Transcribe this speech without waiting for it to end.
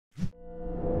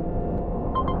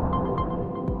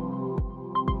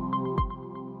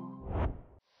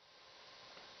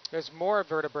There's more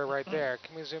vertebrae right there.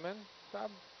 Can we zoom in, Bob?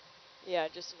 Yeah,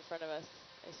 just in front of us.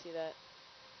 I see that.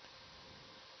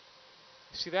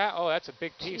 See that? Oh, that's a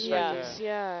big piece right there.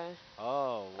 Yeah. Oh,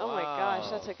 wow. Oh my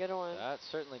gosh, that's a good one. That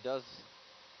certainly does.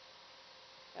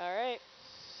 All right.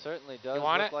 Certainly does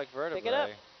want look it? like vertebrae. Pick it up.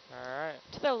 All right.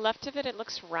 To the left of it, it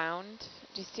looks round.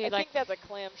 Do you see I like? think that's a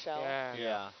clamshell. Yeah.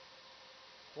 Yeah.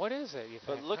 What is it? You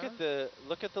think? But look huh? at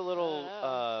the little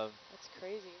That's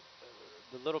crazy.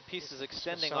 the little pieces It's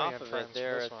extending Smithsonian off of it friends for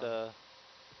there this at one. the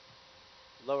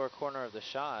lower corner of the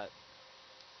shot.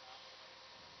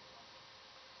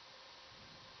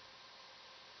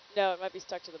 No, it might be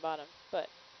stuck to the bottom, but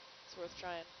it's worth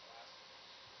trying.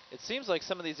 It seems like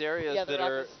some of these areas Yeah, the that rock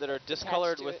are is attached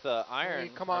discolored to with it. the iron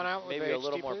Come on are out with maybe the a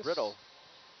little HD, more please. brittle.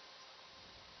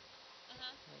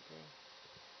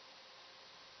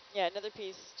 Yeah, another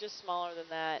piece just smaller than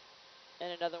that,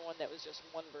 and another one that was just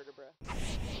one vertebra.